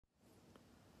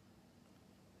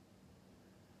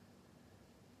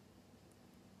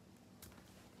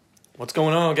What's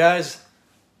going on, guys?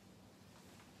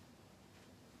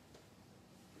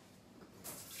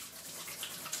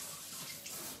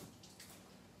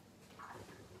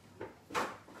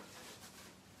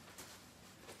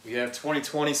 We have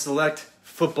 2020 Select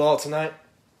football tonight.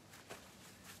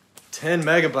 10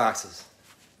 mega boxes.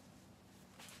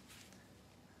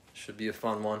 Should be a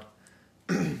fun one.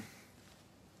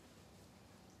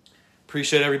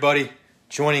 Appreciate everybody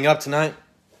joining up tonight.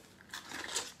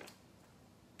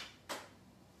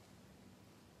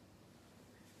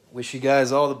 Wish you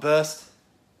guys all the best.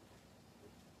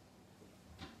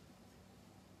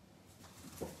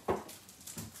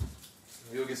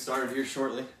 We'll get started here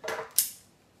shortly.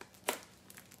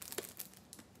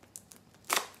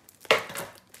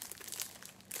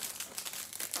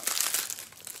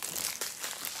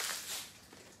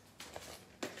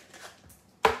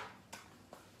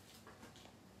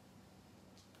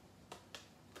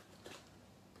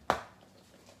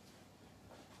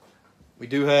 We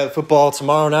do have football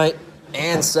tomorrow night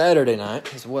and Saturday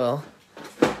night as well.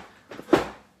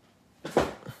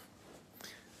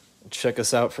 Check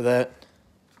us out for that.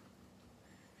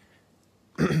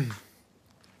 All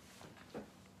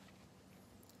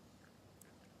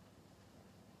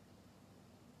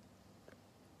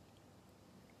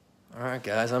right,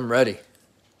 guys, I'm ready.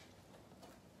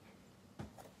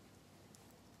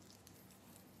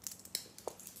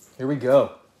 Here we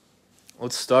go.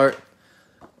 Let's start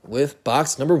with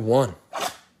box number 1.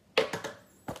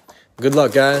 Good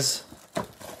luck, guys.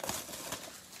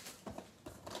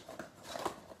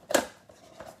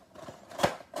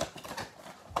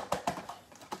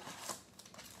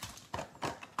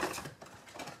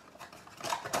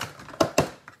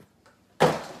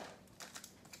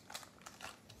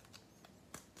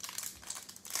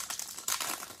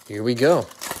 Here we go.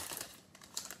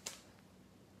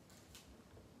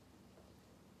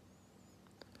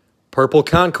 Purple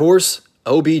Concourse,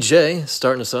 OBJ,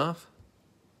 starting us off.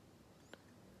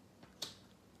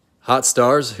 Hot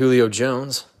Stars, Julio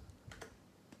Jones.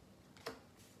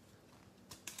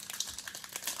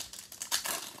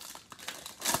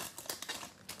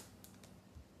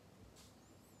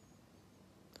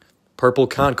 Purple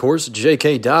Concourse,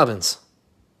 J.K. Dobbins.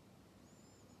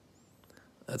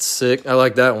 That's sick. I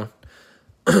like that one.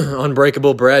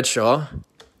 Unbreakable Bradshaw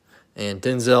and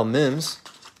Denzel Mims,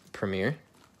 Premier.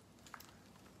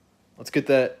 Let's get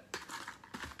that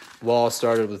wall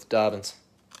started with Dobbins.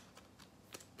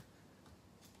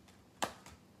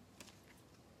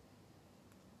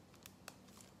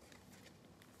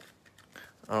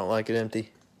 I don't like it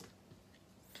empty.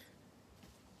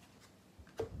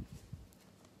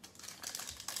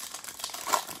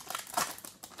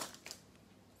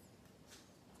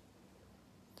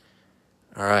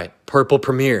 All right, Purple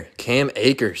Premier, Cam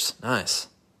Akers. Nice.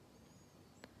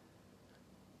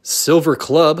 Silver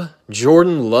Club,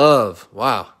 Jordan Love.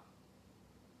 Wow.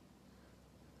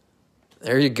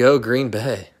 There you go, Green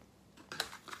Bay.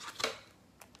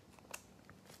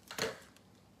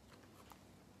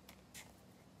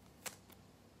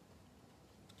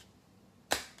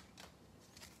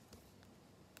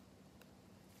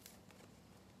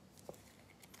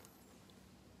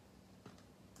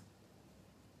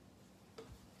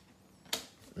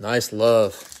 Nice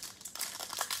Love.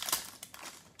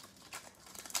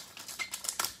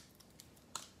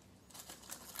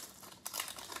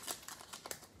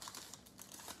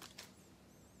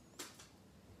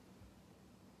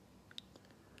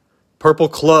 Purple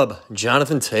Club,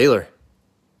 Jonathan Taylor.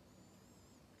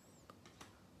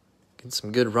 Getting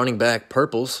some good running back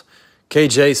purples.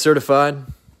 KJ certified.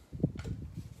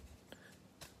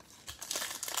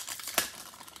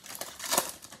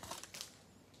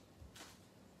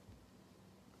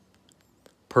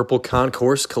 Purple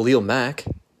Concourse, Khalil Mack.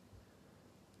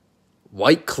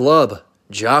 White Club,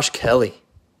 Josh Kelly.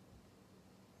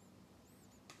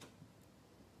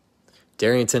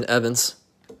 Darrington Evans,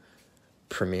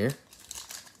 Premier.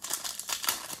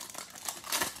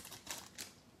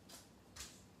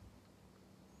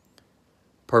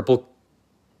 Purple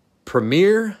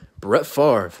Premier, Brett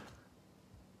Favre.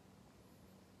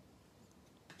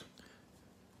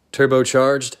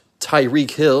 Turbocharged,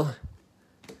 Tyreek Hill.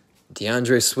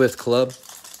 DeAndre Swift Club.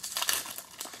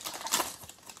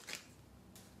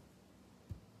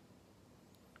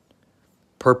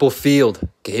 Purple Field,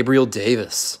 Gabriel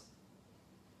Davis.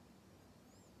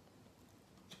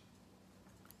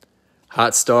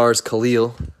 Hot Stars,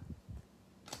 Khalil.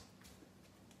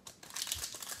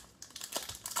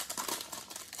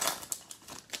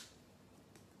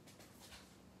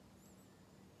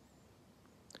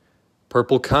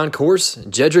 Purple Concourse,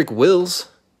 Jedrick Wills.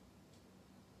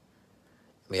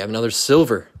 We have another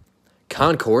silver.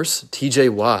 Concourse, TJ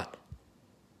Watt.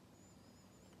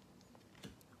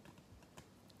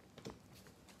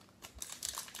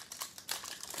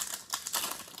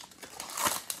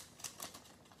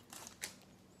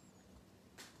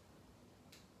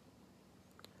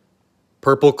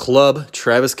 Purple Club,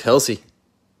 Travis Kelce.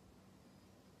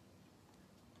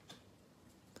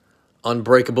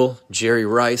 Unbreakable, Jerry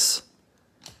Rice.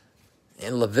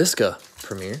 And LaVisca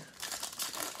Premier.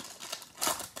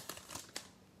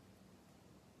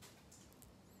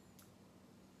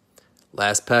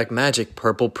 Last Pack Magic,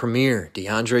 Purple Premier,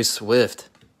 DeAndre Swift.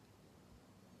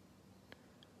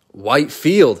 White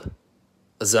Field,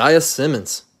 Isaiah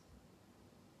Simmons.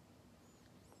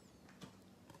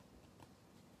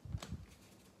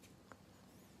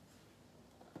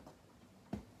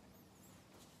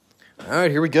 All right,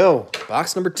 here we go.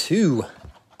 Box number 2.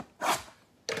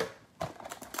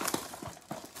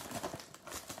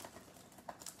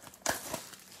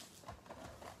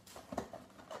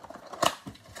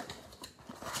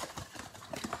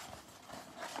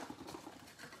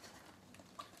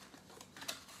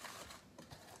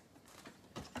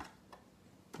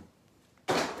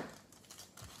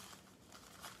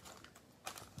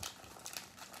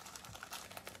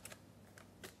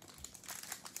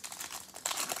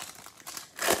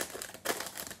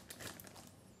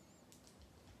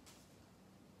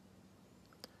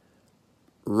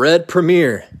 Red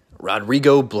Premier,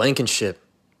 Rodrigo Blankenship.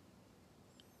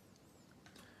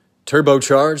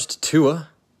 Turbocharged, Tua.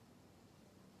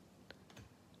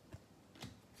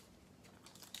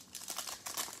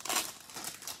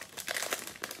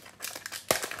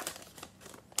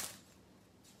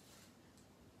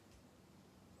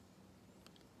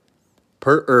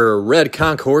 Red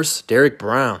Concourse, Derek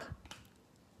Brown.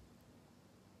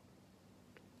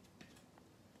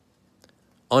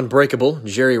 Unbreakable,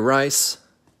 Jerry Rice.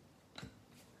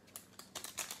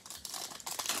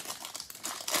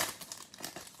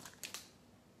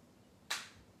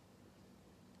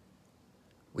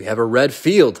 We have a red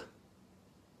field,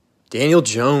 Daniel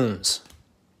Jones.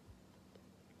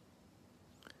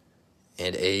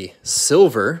 And a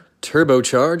silver,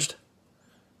 turbocharged,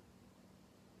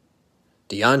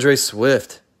 DeAndre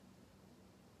Swift.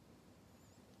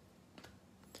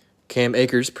 Cam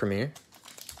Akers Premier.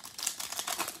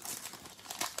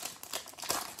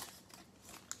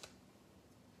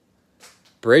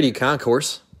 Brady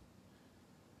Concourse.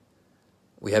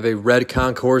 We have a red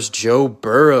Concourse, Joe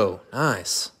Burrow.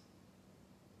 Nice.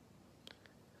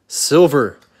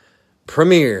 Silver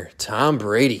Premier, Tom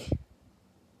Brady.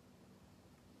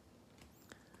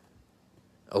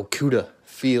 Okuda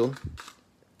Field.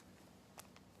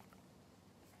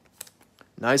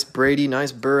 Nice Brady,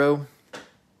 nice Burrow.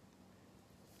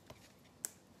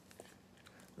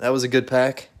 That was a good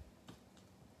pack.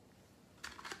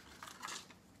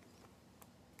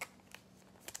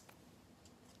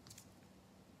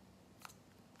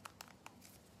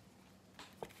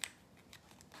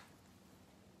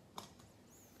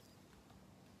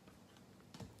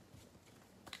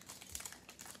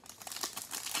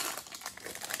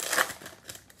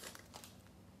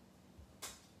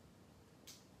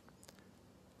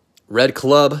 Red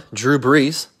Club, Drew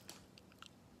Brees.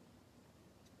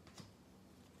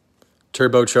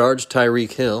 Turbocharged,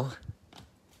 Tyreek Hill.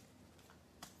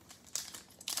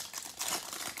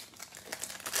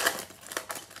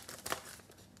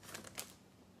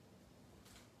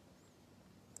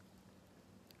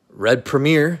 Red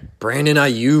Premier, Brandon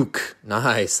Ayuk.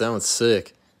 Nice, that one's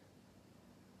sick.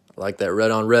 I like that red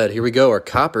on red. Here we go, our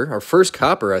copper, our first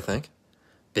copper, I think.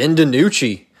 Ben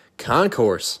DiNucci,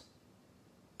 Concourse.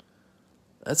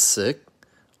 That's sick.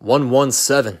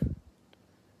 117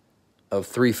 of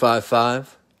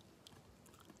 355.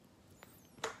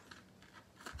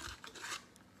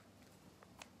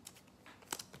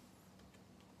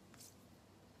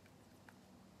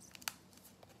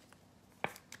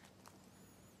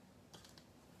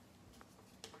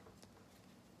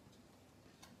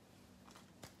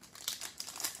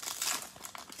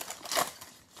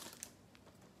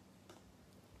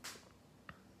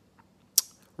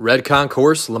 Red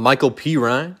Concourse, LaMichael P.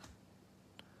 Ryan.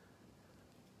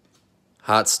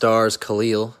 Hot Stars,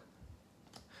 Khalil.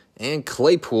 And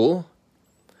Claypool,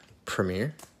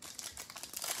 Premier.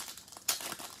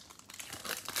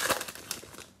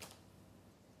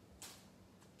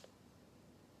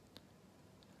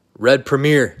 Red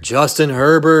Premier, Justin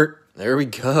Herbert. There we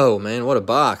go, man. What a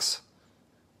box.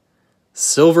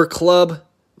 Silver Club,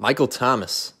 Michael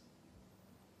Thomas.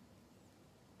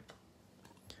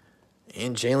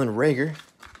 And Jalen Reagor,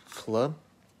 Club.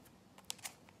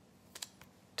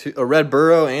 A red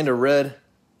Burrow and a red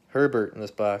Herbert in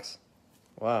this box.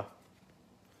 Wow.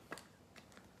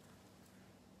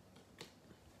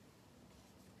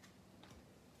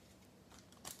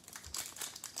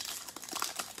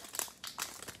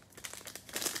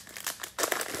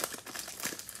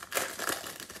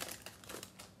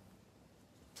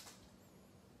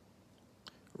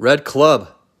 Red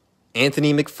Club,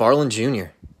 Anthony McFarland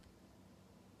Jr.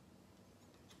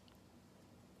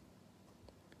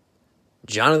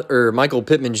 Michael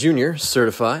Pittman Jr.,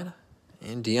 certified.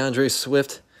 And DeAndre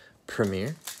Swift,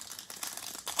 Premier.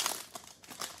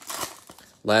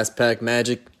 Last pack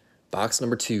Magic, box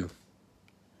number 2.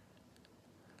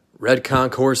 Red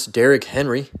Concourse, Derrick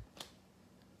Henry.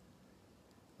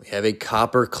 We have a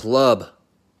Copper Club,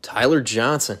 Tyler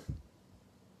Johnson.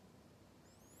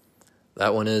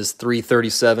 That one is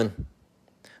 337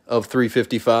 of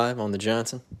 355 on the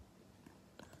Johnson.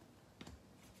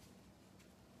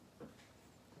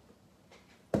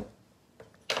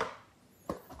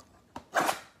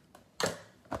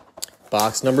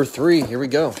 Box number 3, here we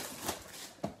go.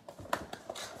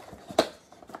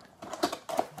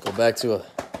 Go back to a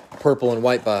purple and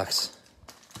white box.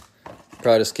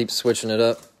 Probably just keep switching it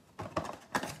up.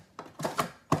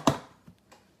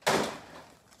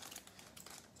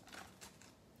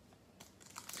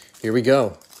 Here we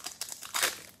go.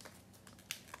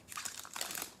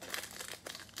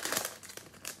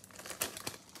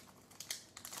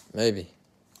 Maybe.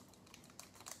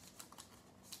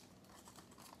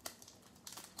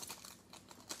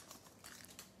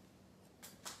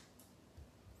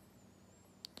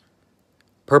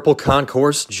 Purple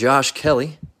Concourse, Josh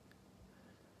Kelly.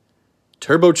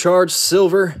 Turbocharged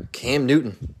Silver, Cam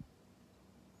Newton.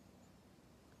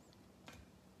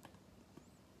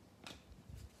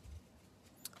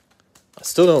 I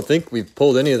still don't think we've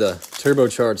pulled any of the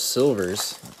Turbocharged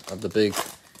Silvers of the big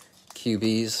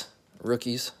QBs,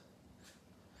 rookies.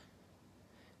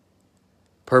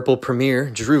 Purple Premier,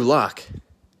 Drew Lock.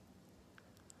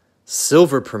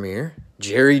 Silver Premier,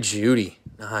 Jerry Jeudy.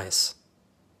 Nice.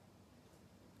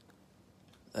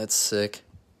 That's sick.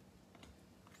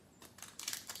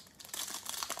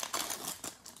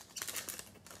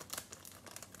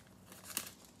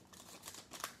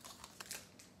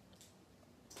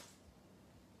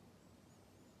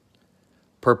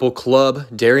 Purple Club,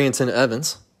 Darrynton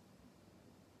Evans.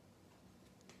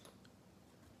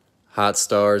 Hot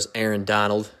Stars, Aaron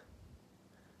Donald.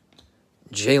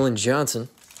 Jalen Johnson,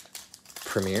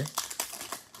 Premier.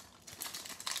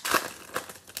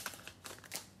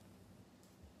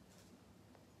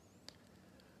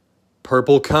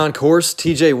 Purple Concourse,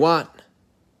 TJ Watt.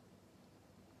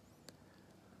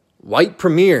 White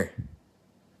Premier,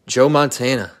 Joe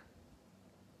Montana.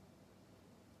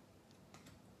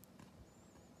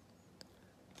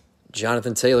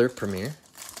 Jonathan Taylor, Premier.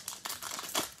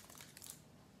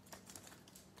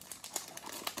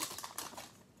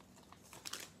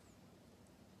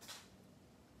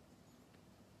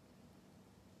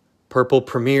 Purple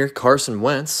Premier, Carson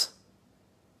Wentz.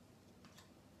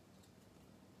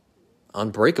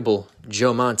 Unbreakable,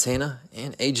 Joe Montana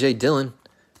and A.J. Dillon,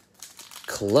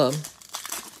 Club.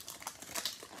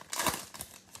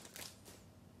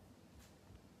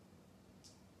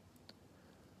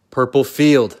 Purple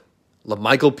Field,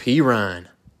 LaMichael Pirine.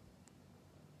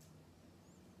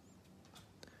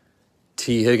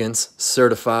 T. Higgins,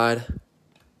 certified.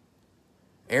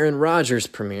 Aaron Rodgers,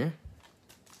 Premier.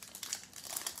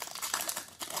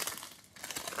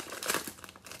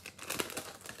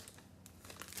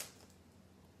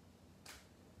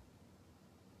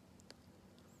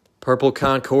 Purple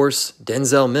Concourse,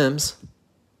 Denzel Mims.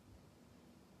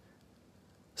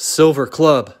 Silver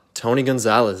Club, Tony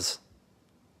Gonzalez.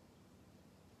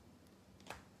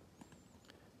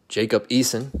 Jacob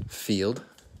Eason, Field.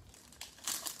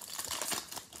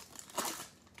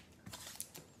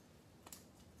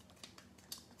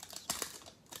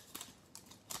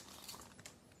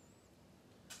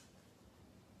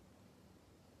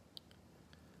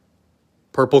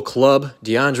 Purple Club,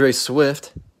 DeAndre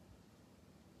Swift.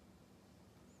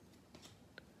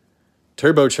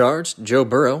 Turbocharged, Joe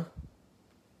Burrow.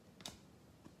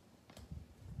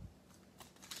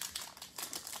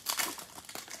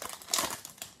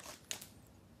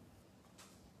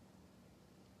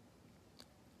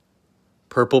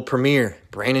 Purple Premier,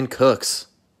 Brandon Cooks.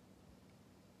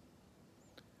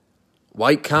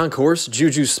 White Concourse,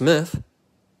 Juju Smith.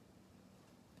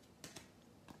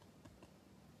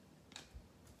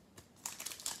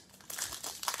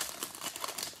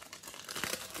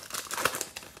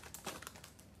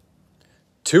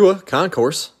 Tua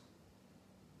Concourse.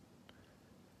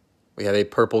 We have a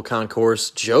Purple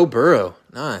Concourse, Joe Burrow.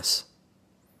 Nice.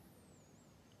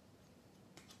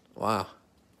 Wow.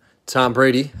 Tom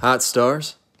Brady, Hot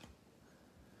Stars.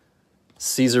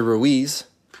 Cesar Ruiz,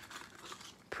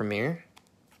 Premier.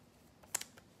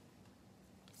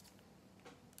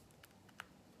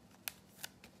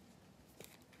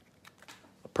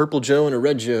 A Purple Joe and a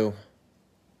Red Joe.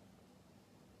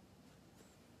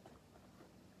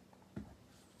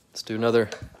 do another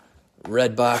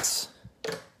red box.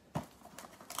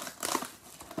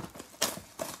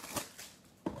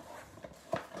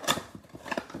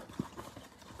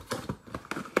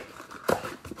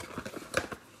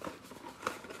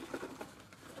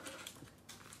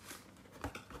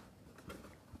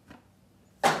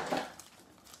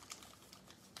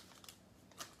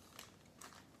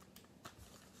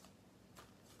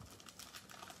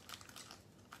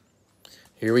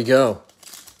 Here we go.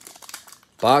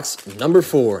 Box number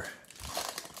 4.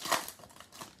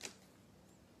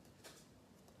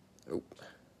 Oh.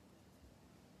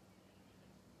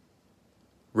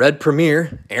 Red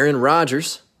Premier, Aaron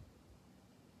Rodgers.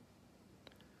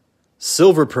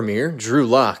 Silver Premier, Drew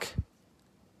Lock.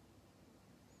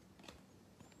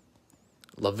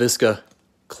 LaVisca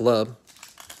Club.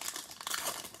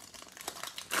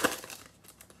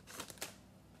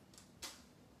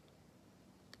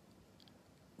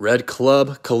 Red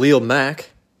Club, Khalil Mack.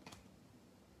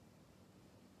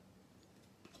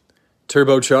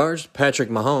 Turbocharged, Patrick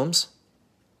Mahomes.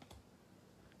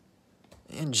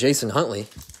 And Jason Huntley,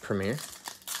 Premier.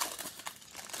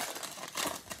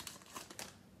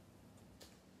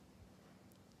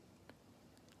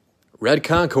 Red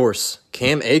Concourse,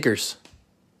 Cam Akers.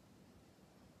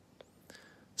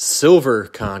 Silver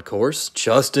Concourse,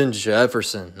 Justin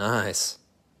Jefferson. Nice.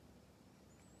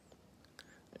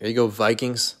 There you go,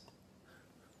 Vikings.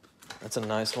 That's a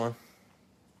nice one.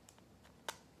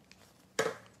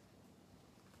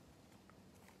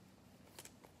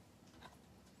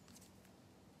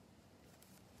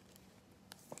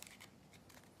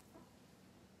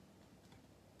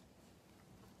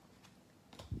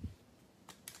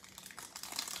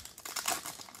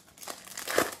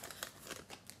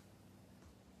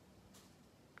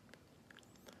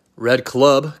 Red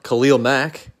Club, Khalil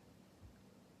Mack.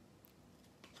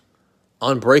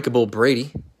 Unbreakable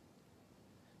Brady,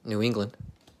 New England.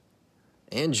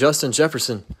 And Justin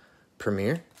Jefferson,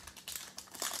 Premier.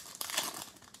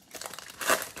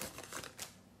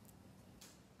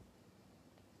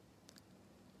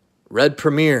 Red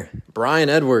Premier, Brian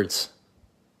Edwards.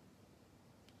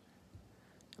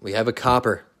 We have a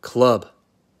copper, Club,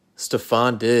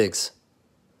 Stephon Diggs.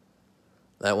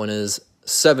 That one is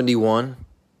 71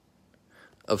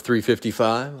 of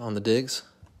 355 on the Diggs.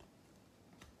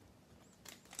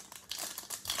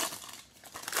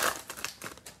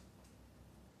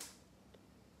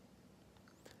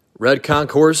 Red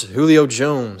Concourse, Julio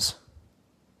Jones.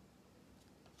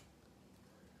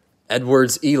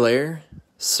 Edwards-Helaire,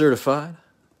 certified.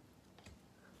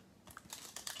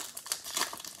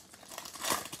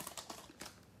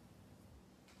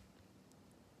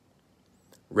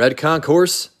 Red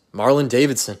Concourse, Marlon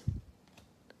Davidson.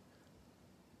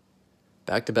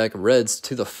 Back-to-back Reds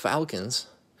to the Falcons.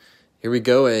 Here we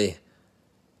go, a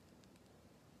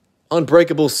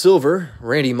Unbreakable Silver,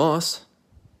 Randy Moss.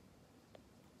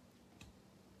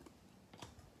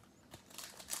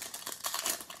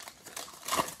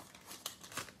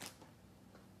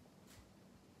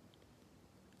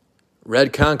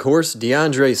 Red Concourse,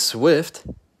 DeAndre Swift.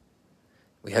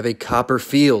 We have a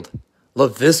Copperfield,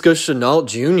 LaVisca Chenault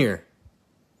Jr.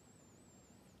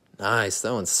 Nice,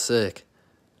 that one's sick.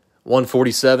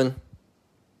 147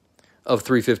 of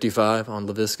 355 on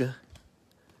LaVisca.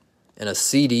 And a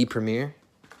CD Premier.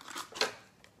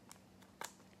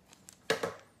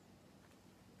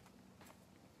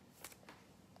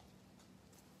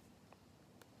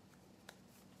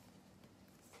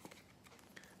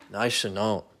 Nice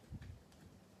Chenault.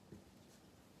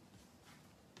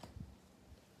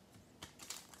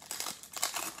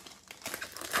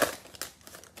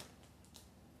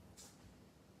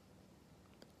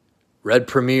 Red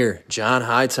Premier, John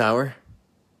Hightower.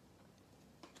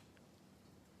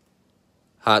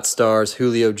 Hot Stars,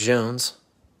 Julio Jones.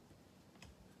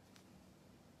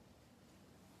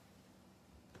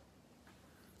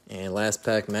 And last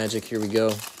pack Magic, here we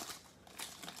go.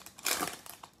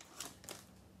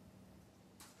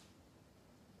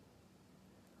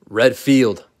 Red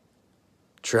Field,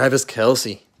 Travis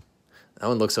Kelce. That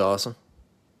one looks awesome.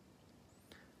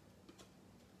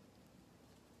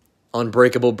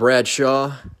 Unbreakable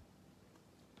Bradshaw.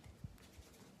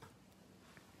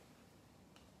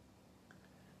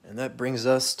 And that brings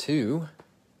us to,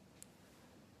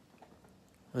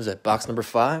 what is that, box number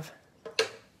 5?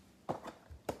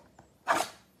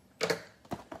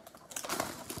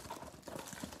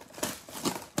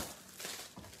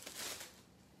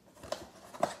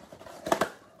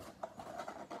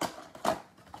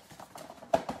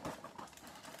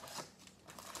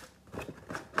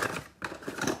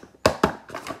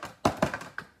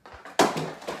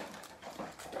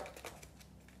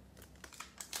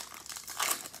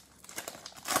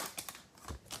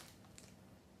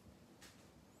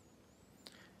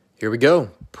 Here we go.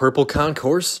 Purple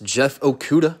Concourse, Jeff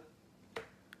Okuda.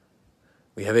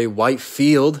 We have a white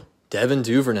field, Devin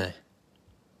Duvernay.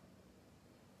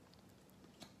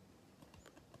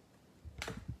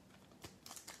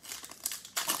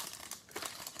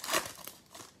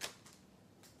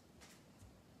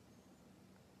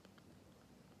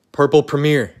 Purple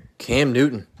Premier, Cam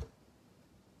Newton.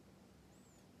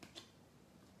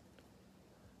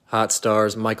 Hot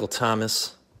Stars, Michael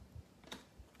Thomas.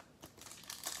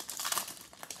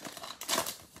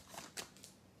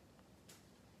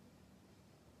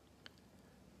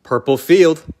 Purple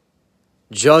Field,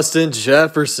 Justin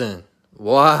Jefferson.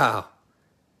 Wow.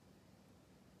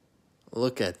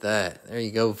 Look at that. There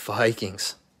you go,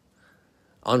 Vikings.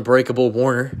 Unbreakable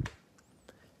Warner.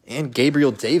 And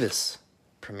Gabriel Davis,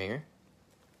 Premier.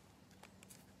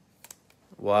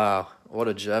 Wow, what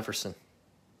a Jefferson.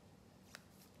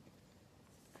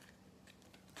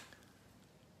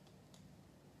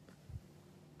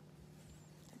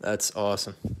 That's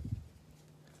awesome.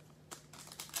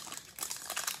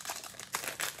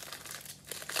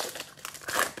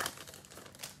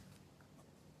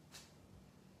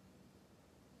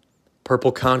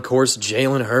 Purple Concourse,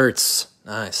 Jalen Hurts.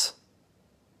 Nice.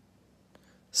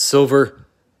 Silver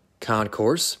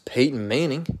Concourse, Peyton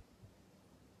Manning.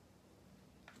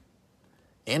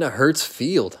 And a Hurts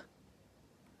field.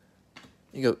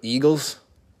 You go Eagles.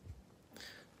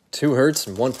 2 Hurts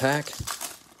in 1 pack.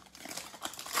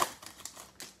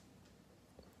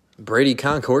 Brady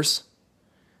Concourse.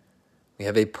 We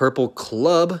have a Purple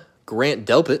Club, Grant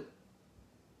Delpit.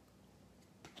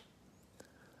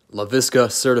 LaVisca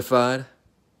certified.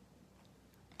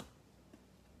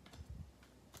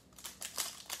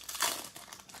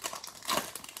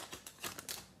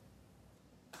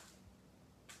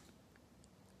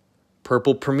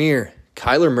 Purple Premier,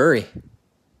 Kyler Murray.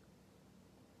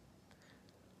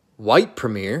 White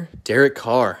Premier, Derek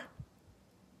Carr.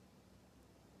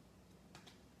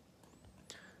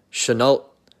 Chenault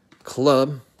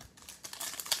Club.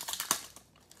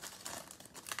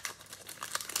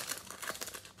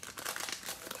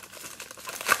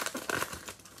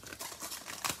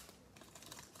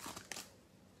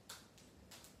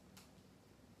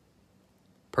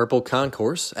 Purple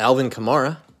Concourse, Alvin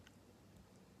Kamara.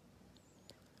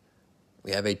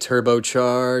 We have a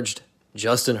turbocharged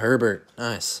Justin Herbert.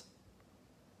 Nice.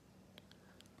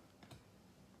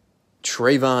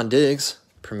 Trayvon Diggs,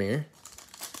 Premier.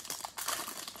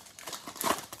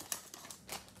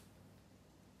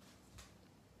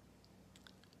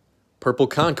 Purple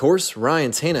Concourse, Ryan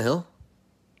Tannehill.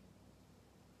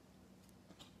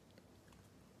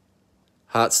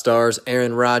 Hot Stars,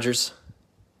 Aaron Rodgers.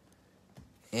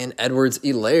 And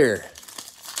Edwards-Helaire,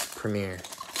 Premier.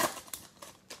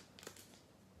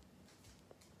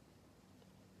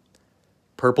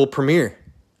 Purple Premier,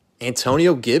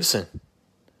 Antonio Gibson.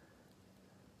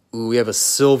 Ooh, we have a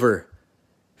silver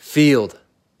field,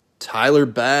 Tyler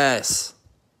Bass.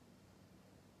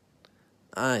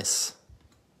 Nice.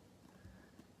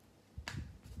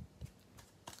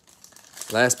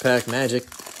 Last pack Magic.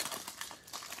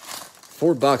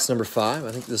 For box number 5.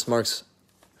 I think this marks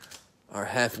our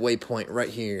halfway point right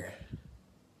here.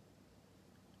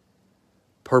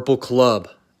 Purple Club,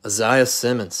 Isaiah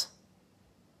Simmons.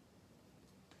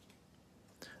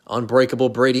 Unbreakable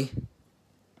Brady.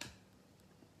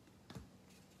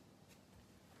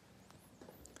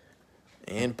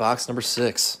 And box number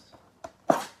 6.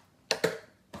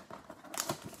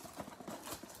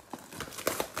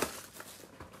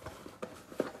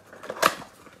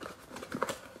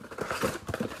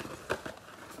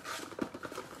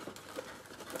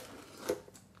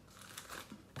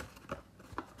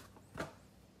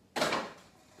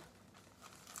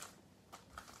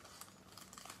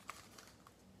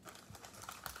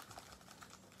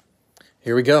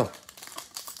 Here we go.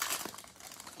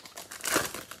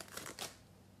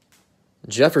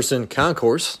 Jefferson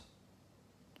Concourse.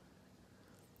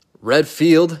 Red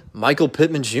Field, Michael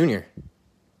Pittman Jr.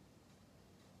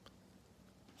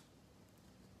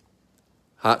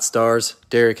 Hot Stars,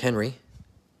 Derrick Henry.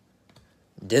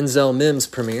 Denzel Mims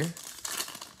Premier.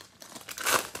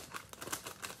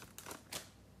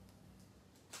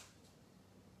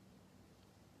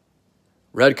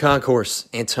 Red Concourse,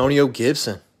 Antonio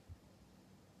Gibson.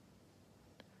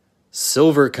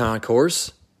 Silver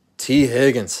Concourse, T.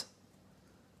 Higgins.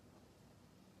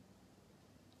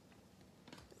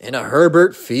 And a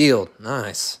Herbert field.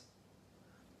 Nice.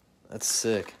 That's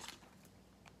sick.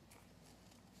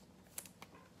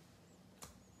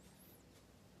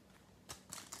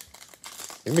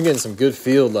 We've been getting some good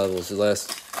field levels the last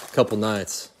couple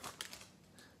nights.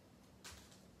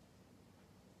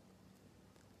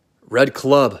 Red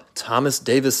Club, Thomas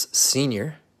Davis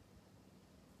Sr.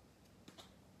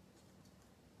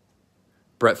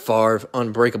 Brett Favre,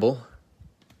 Unbreakable.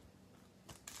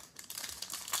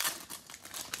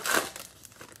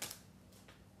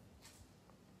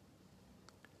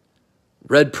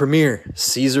 Red Premier,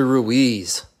 Cesar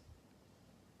Ruiz.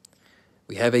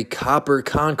 We have a Copper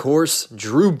Concourse,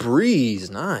 Drew Brees.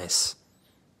 Nice.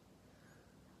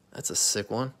 That's a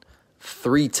sick one.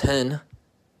 310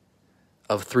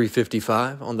 of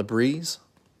 355 on the Breeze.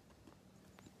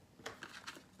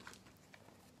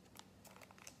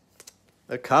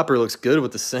 That Copper looks good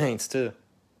with the Saints, too.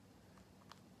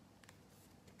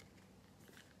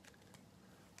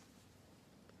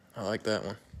 I like that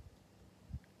one.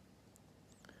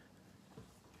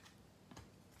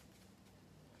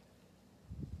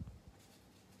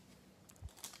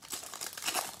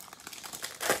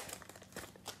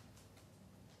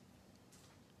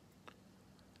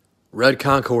 Red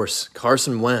Concourse,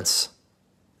 Carson Wentz.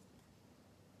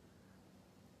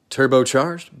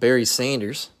 Turbocharged, Barry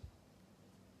Sanders.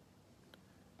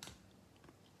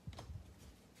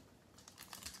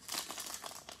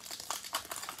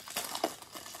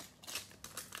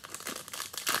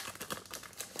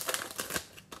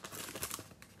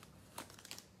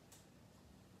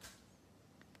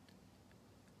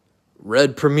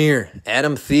 Red Premier,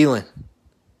 Adam Thielen.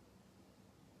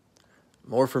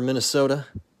 More for Minnesota.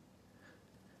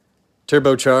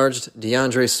 Turbocharged,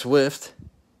 DeAndre Swift.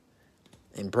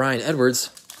 And Brian Edwards,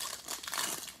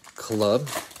 Club.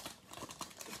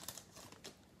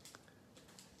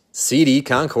 CD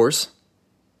Concourse.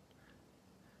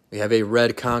 We have a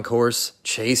Red Concourse,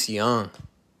 Chase Young.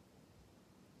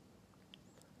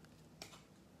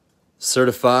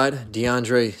 Certified,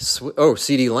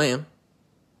 CD Lamb.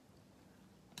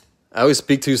 I always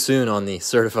speak too soon on the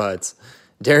certifieds.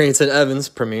 Darrington Evans,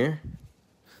 Premier.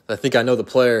 I think I know the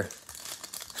player.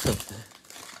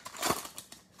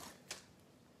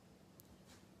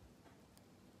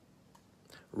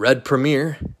 Red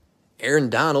Premier, Aaron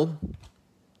Donald.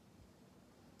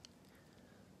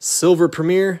 Silver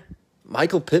Premier,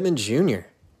 Michael Pittman Jr.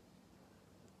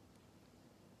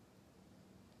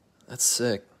 That's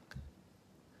sick.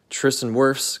 Tristan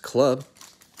Wirfs, Club.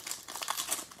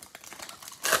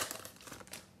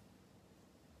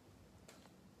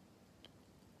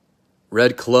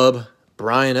 Red Club,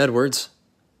 Brian Edwards.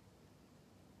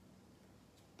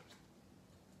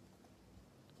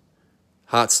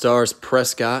 Hot Stars,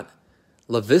 Prescott.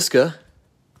 LaVisca,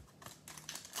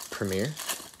 Premier.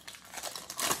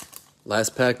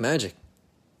 Last Pack Magic.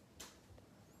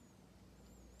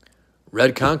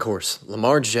 Red Concourse,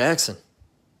 Lamar Jackson.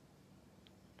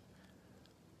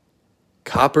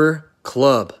 Copper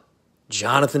Club,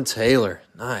 Jonathan Taylor.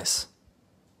 Nice.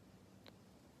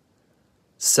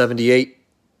 78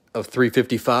 of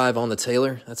 355 on the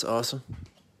Taylor. That's awesome.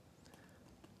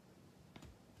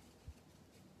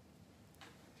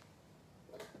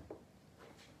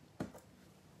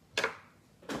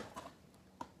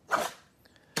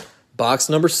 Box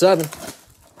number 7.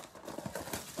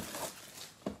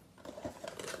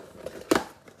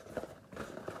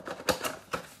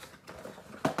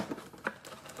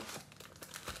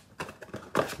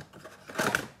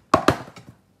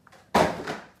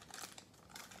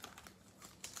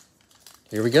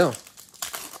 Here we go.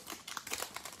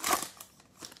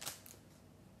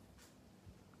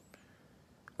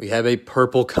 We have a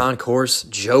Purple Concourse,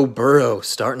 Joe Burrow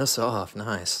starting us off.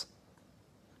 Nice.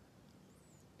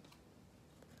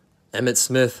 Emmitt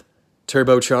Smith,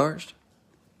 Turbocharged.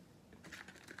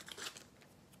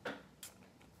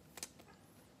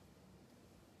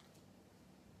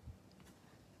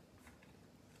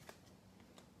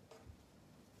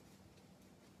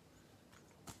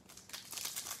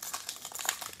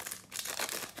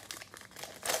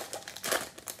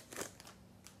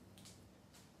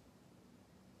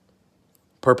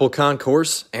 Purple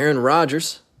Concourse, Aaron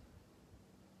Rodgers.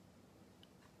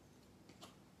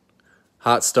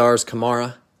 Hot Stars,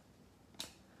 Kamara.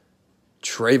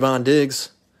 Trayvon Diggs,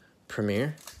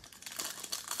 Premier.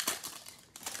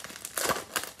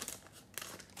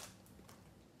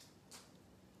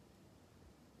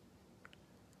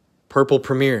 Purple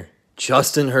Premier,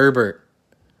 Justin Herbert.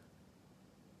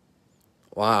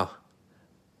 Wow.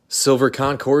 Silver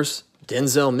Concourse,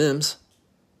 Denzel Mims.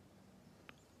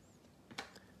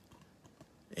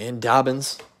 And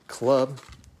Dobbins, Club.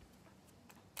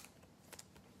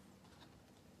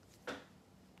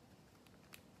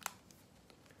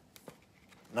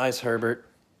 Nice, Herbert.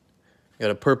 Got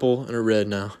a purple and a red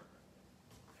now.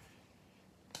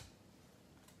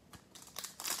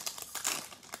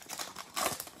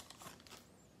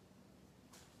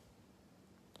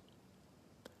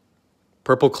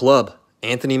 Purple Club,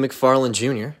 Anthony McFarland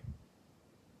Jr.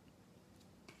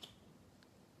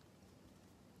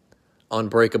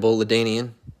 Unbreakable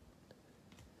LaDainian,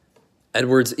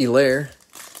 Edwards-Helaire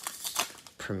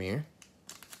Premier.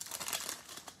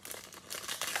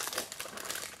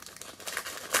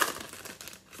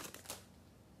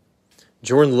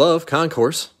 Jordan Love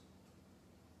Concourse.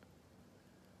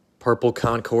 Purple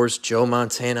Concourse, Joe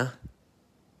Montana.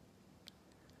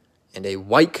 And a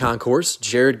white Concourse,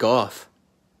 Jared Goff.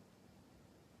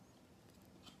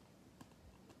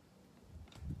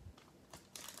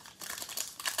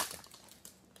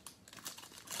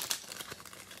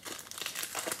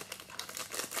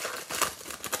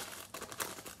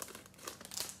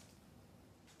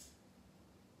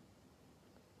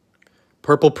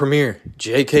 Purple Premier,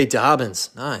 J.K. Dobbins.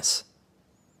 Nice.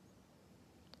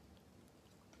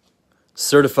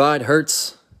 Certified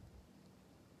Hurts.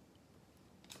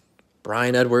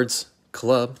 Brian Edwards,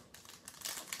 Club.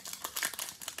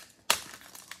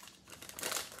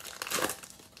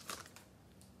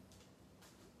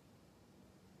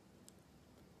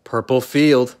 Purple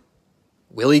Field,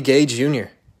 Willie Gay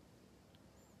Jr.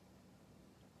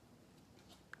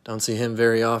 Don't see him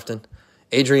very often.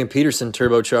 Adrian Peterson,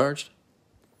 turbocharged.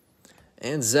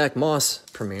 And Zach Moss,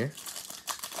 Premier.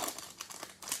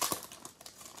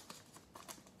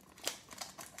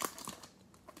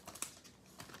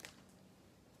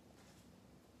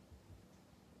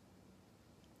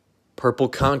 Purple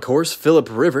Concourse, Phillip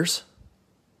Rivers.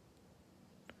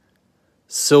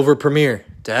 Silver Premier,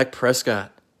 Dak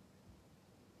Prescott.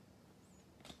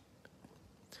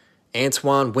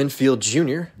 Antoine Winfield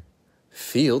Jr.,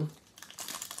 Field.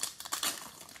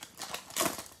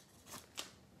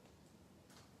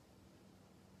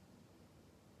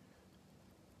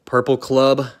 Purple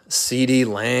Club, CeeDee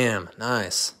Lamb.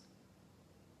 Nice.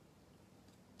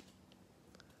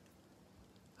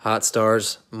 Hot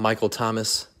Stars, Michael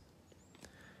Thomas.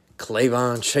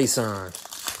 Clavon Chason.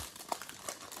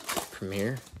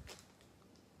 Premier.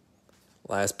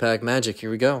 Last pack Magic. Here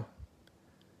we go.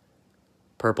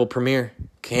 Purple Premier,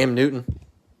 Cam Newton.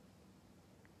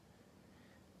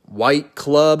 White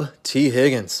Club, T.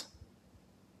 Higgins.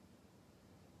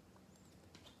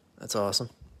 That's awesome.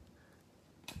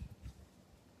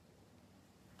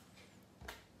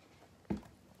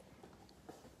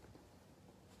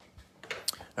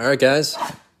 All right, guys.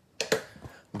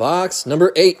 Box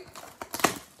number 8.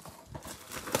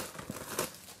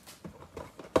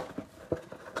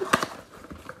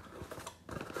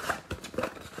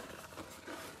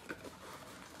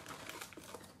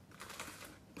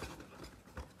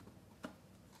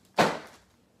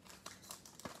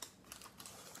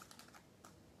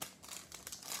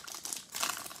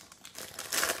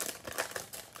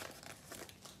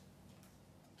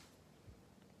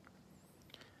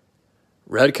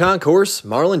 Red Concourse,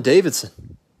 Marlon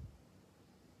Davidson.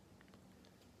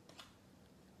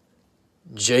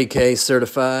 JK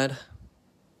certified.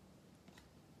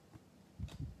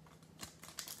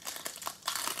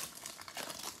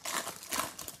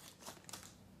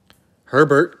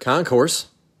 Herbert Concourse.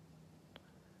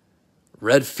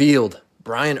 Red Field,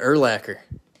 Brian Urlacher.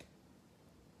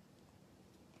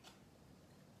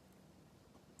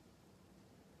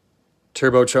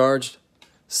 Turbocharged,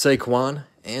 Saquon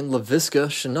and Laviska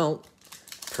Shenault,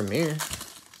 Premier.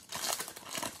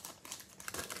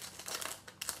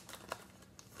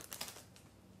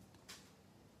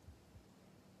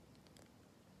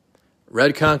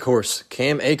 Red Concourse,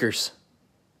 Cam Akers.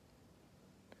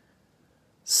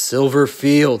 Silver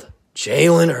Field,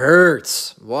 Jalen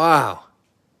Hurts. Wow.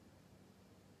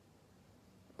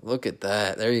 Look at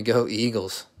that. There you go,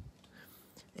 Eagles.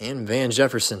 And Van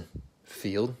Jefferson,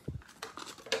 Field.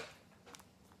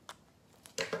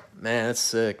 Man, that's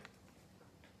sick.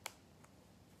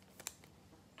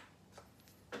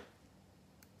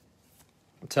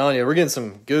 I'm telling you, we're getting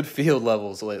some good field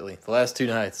levels lately. The last 2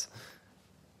 nights.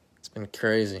 It's been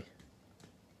crazy.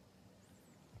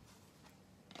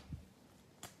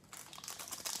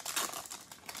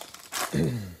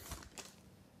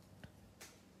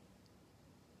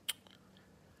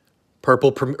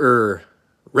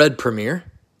 Red Premier.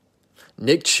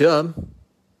 Nick Chubb.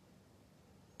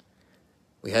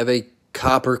 We have a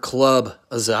Copper Club,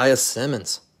 Isaiah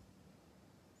Simmons.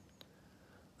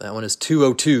 That one is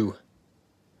 202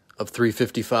 of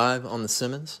 355 on the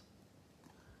Simmons.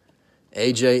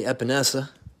 AJ Epinesa,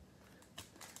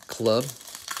 Club.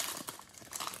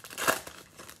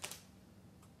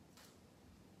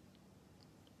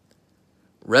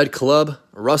 Red Club,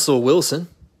 Russell Wilson.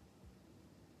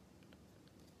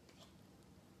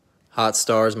 Hot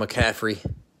Stars, McCaffrey.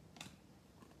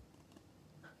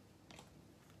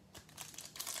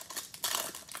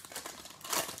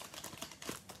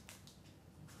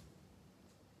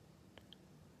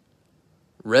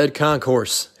 Red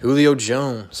Concourse, Julio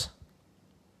Jones.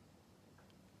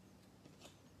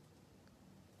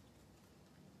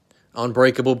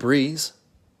 Unbreakable Breeze.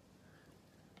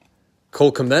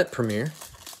 Cole Kmet Premier.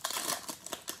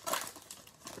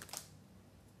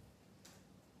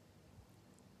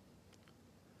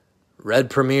 Red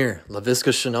Premier,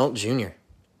 Laviska Shenault Jr.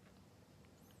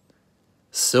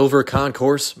 Silver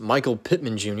Concourse, Michael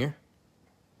Pittman Jr.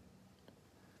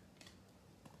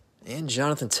 And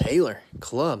Jonathan Taylor,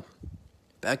 Club.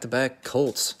 Back-to-back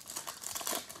Colts.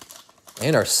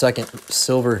 And our second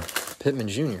Silver Pittman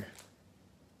Jr.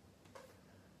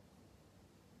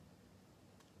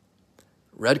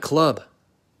 Red Club,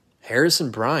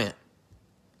 Harrison Bryant.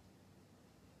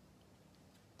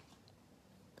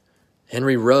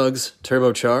 Henry Ruggs,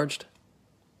 Turbocharged.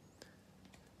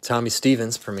 Tommy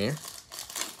Stevens, Premier.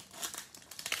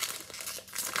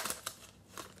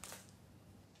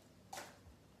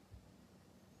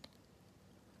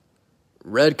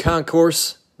 Red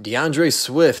Concourse, DeAndre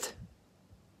Swift.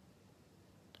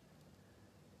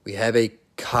 We have a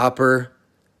Copper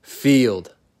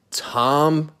Field,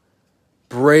 Tom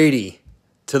Brady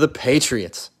to the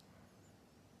Patriots.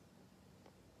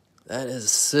 That is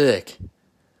sick.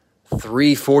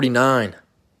 349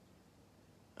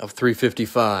 of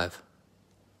 355.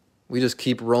 We just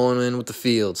keep rolling in with the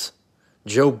fields.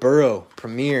 Joe Burrow,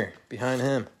 Premier, behind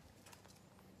him.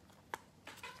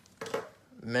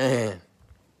 Man.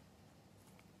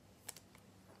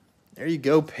 There you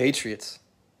go, Patriots.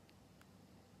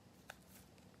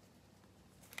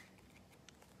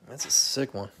 That's a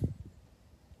sick one.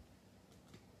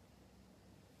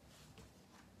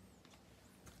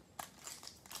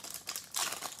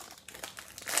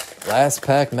 Last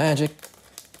pack Magic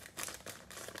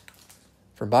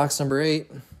for box number 8.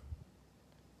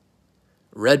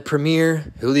 Red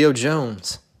Premier, Julio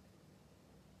Jones.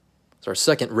 It's our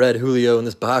second red Julio in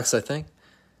this box, I think.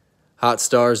 Hot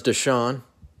Stars, Deshaun.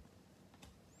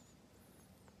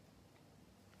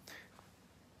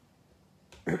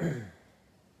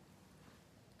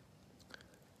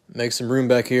 Make some room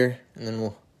back here, and then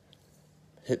we'll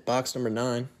hit box number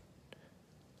 9.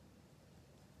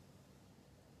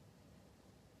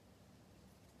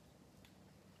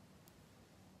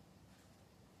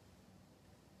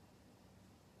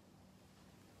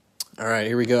 All right,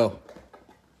 here we go.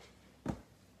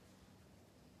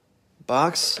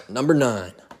 Box number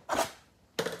 9.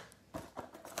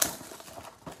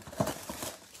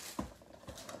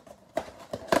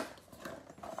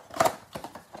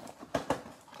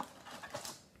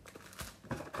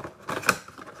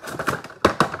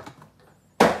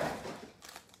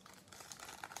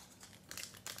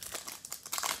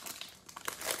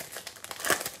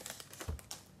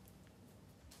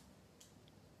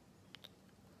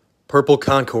 Purple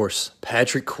Concourse,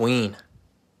 Patrick Queen.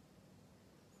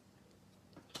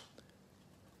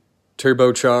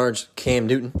 Turbocharged, Cam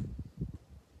Newton.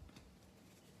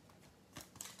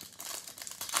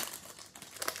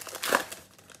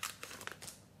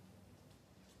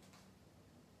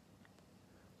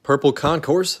 Purple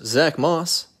Concourse, Zach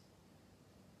Moss.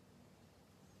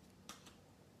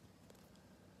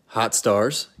 Hot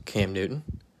Stars, Cam Newton.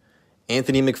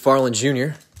 Anthony McFarland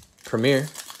Jr., Premier.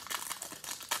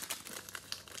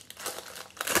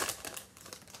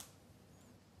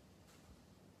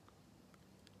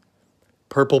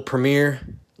 Purple Premier,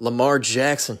 Lamar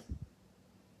Jackson.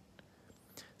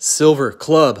 Silver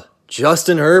Club,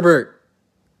 Justin Herbert.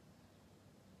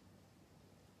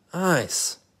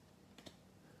 Nice.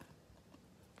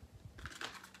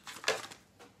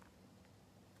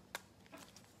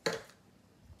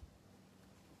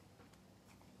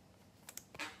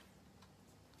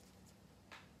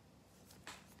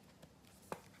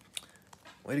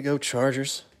 Way to go,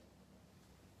 Chargers.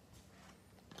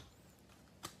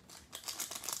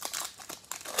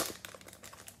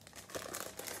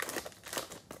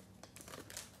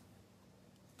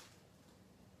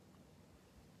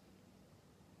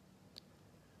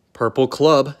 Purple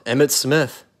Club, Emmitt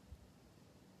Smith.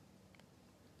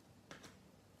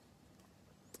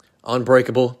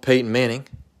 Unbreakable, Peyton Manning.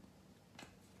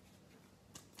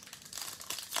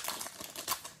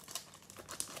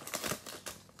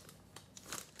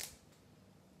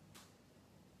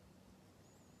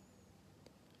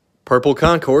 Purple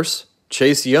Concourse,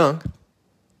 Chase Young.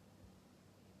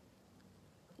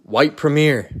 White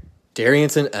Premier,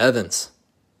 Darrynton Evans.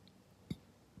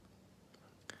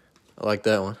 I like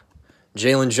that one.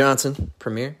 Jalen Johnson,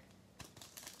 Premier.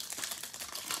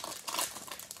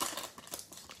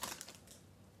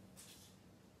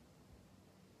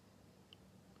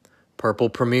 Purple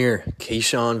Premier,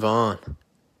 Keyshawn Vaughn.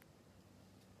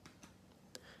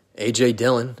 A.J.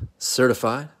 Dillon,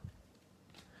 certified.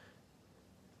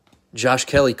 Josh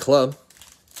Kelly, club.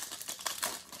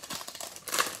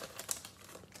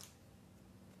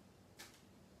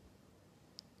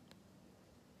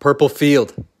 Purple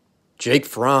Field, Jake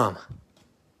Fromm.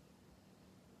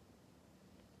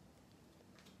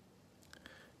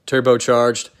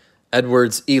 Turbocharged,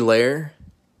 Edwards Elaire.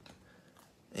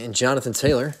 And Jonathan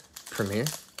Taylor, Premier.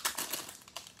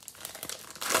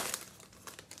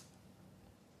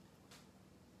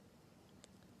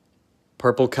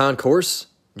 Purple Concourse,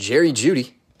 Jerry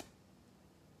Jeudy.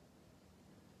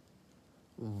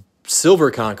 Silver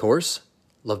Concourse,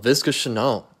 Laviska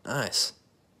Shenault. Nice.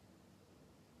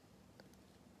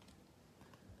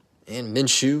 And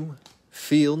Minshew,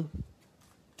 Field.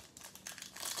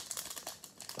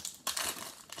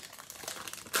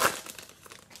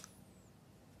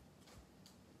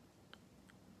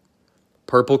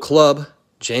 Purple Club,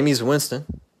 Jameis Winston.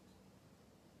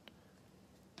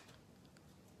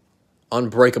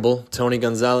 Unbreakable, Tony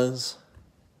Gonzalez.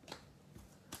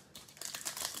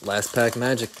 Last pack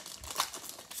Magic.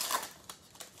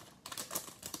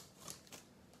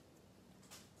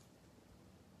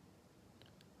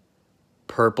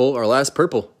 Purple, our last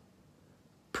purple.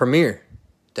 Premier,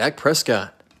 Dak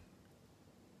Prescott.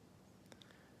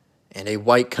 And a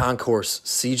white concourse,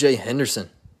 C.J. Henderson.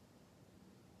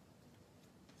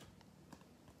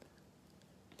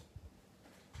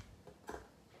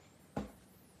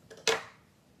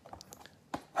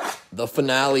 The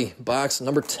finale, box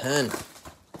number 10.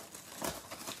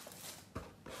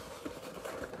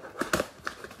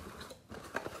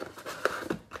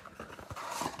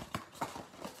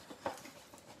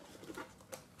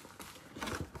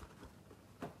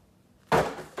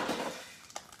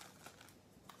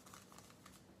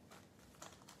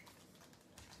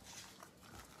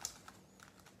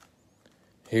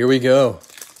 Here we go.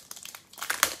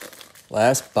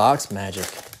 Last box Magic.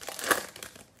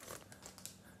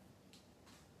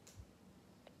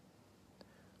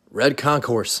 Red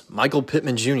Concourse, Michael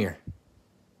Pittman Jr.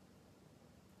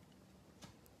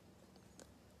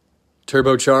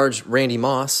 Turbocharged, Randy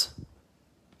Moss.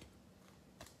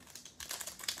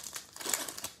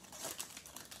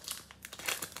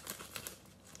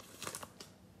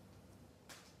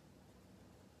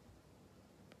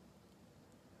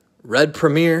 Red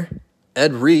Premier,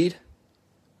 Ed Reed.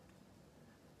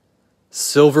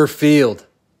 Silver Field,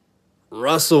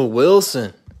 Russell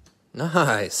Wilson.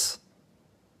 Nice.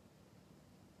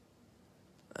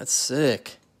 That's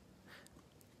sick.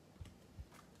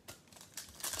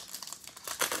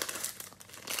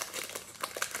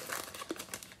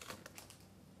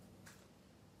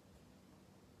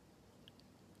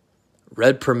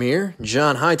 Red Premier,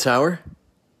 John Hightower.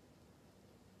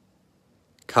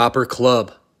 Copper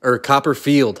Club, or Copper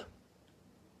Field,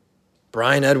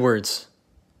 Brian Edwards.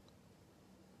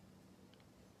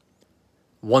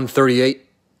 138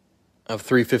 of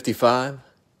 355.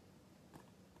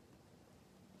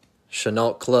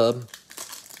 Shenault Club.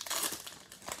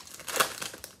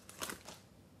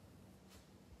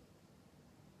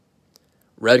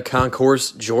 Red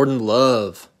Concourse, Jordan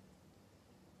Love.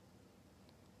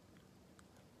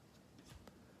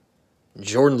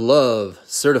 Jordan Love,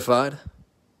 certified.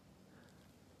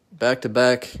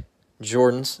 Back-to-back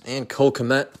Jordans and Cole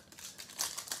Kmet,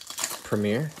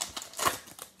 Premier.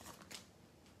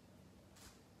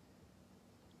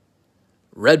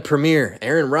 Red Premier,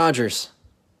 Aaron Rodgers.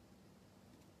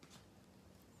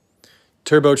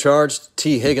 Turbocharged,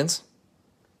 T. Higgins.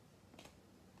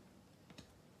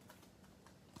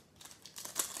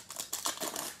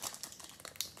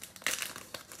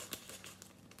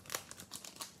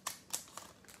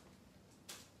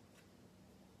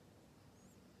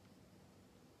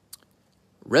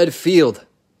 Red Field,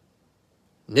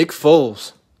 Nick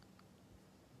Foles.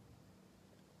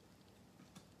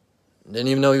 Didn't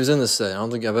even know he was in this set. I don't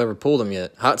think I've ever pulled him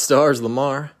yet. Hot Stars,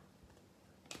 Lamar.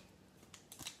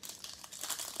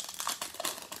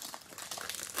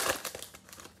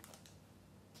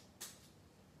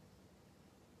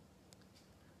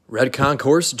 Red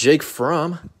Concourse, Jake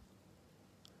Fromm.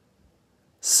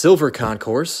 Silver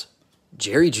Concourse,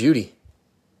 Jerry Jeudy.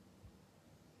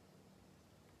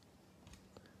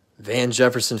 Van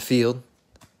Jefferson Field.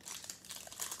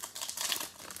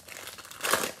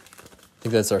 I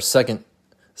think that's our second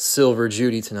silver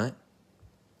Jeudy tonight.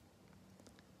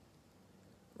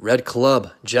 Red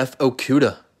Club, Jeff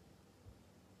Okudah.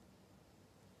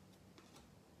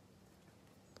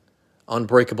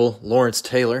 Unbreakable, Lawrence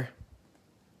Taylor.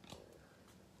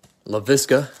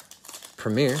 Laviska,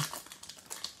 Premier.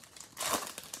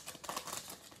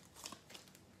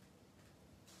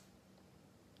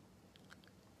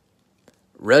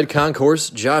 Red Concourse,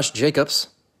 Josh Jacobs.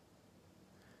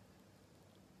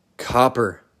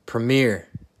 Copper Premier,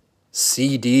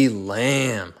 CD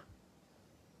Lamb.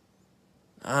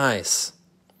 Nice.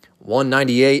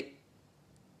 198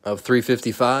 of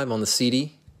 355 on the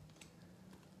CD.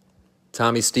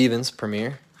 Tommy Stevens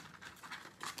Premier.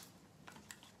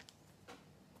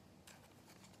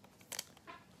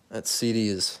 That CD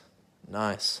is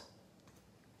nice.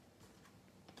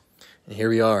 And here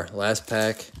we are, last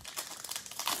pack.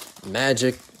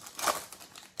 Magic.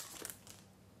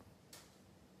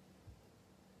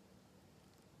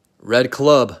 Red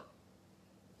Club.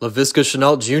 LaVisca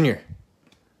Chenault Jr. I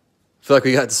feel like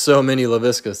we got so many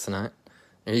LaViscas tonight.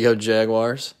 There you go,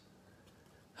 Jaguars.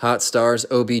 Hot Stars,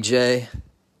 OBJ.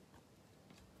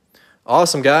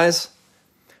 Awesome, guys.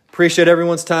 Appreciate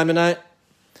everyone's time tonight.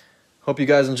 Hope you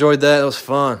guys enjoyed that. It was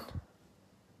fun.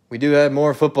 We do have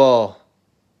more football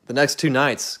the next 2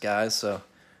 nights, guys, so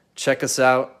check us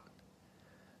out.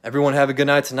 Everyone have a good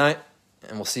night tonight,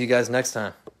 and we'll see you guys next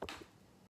time.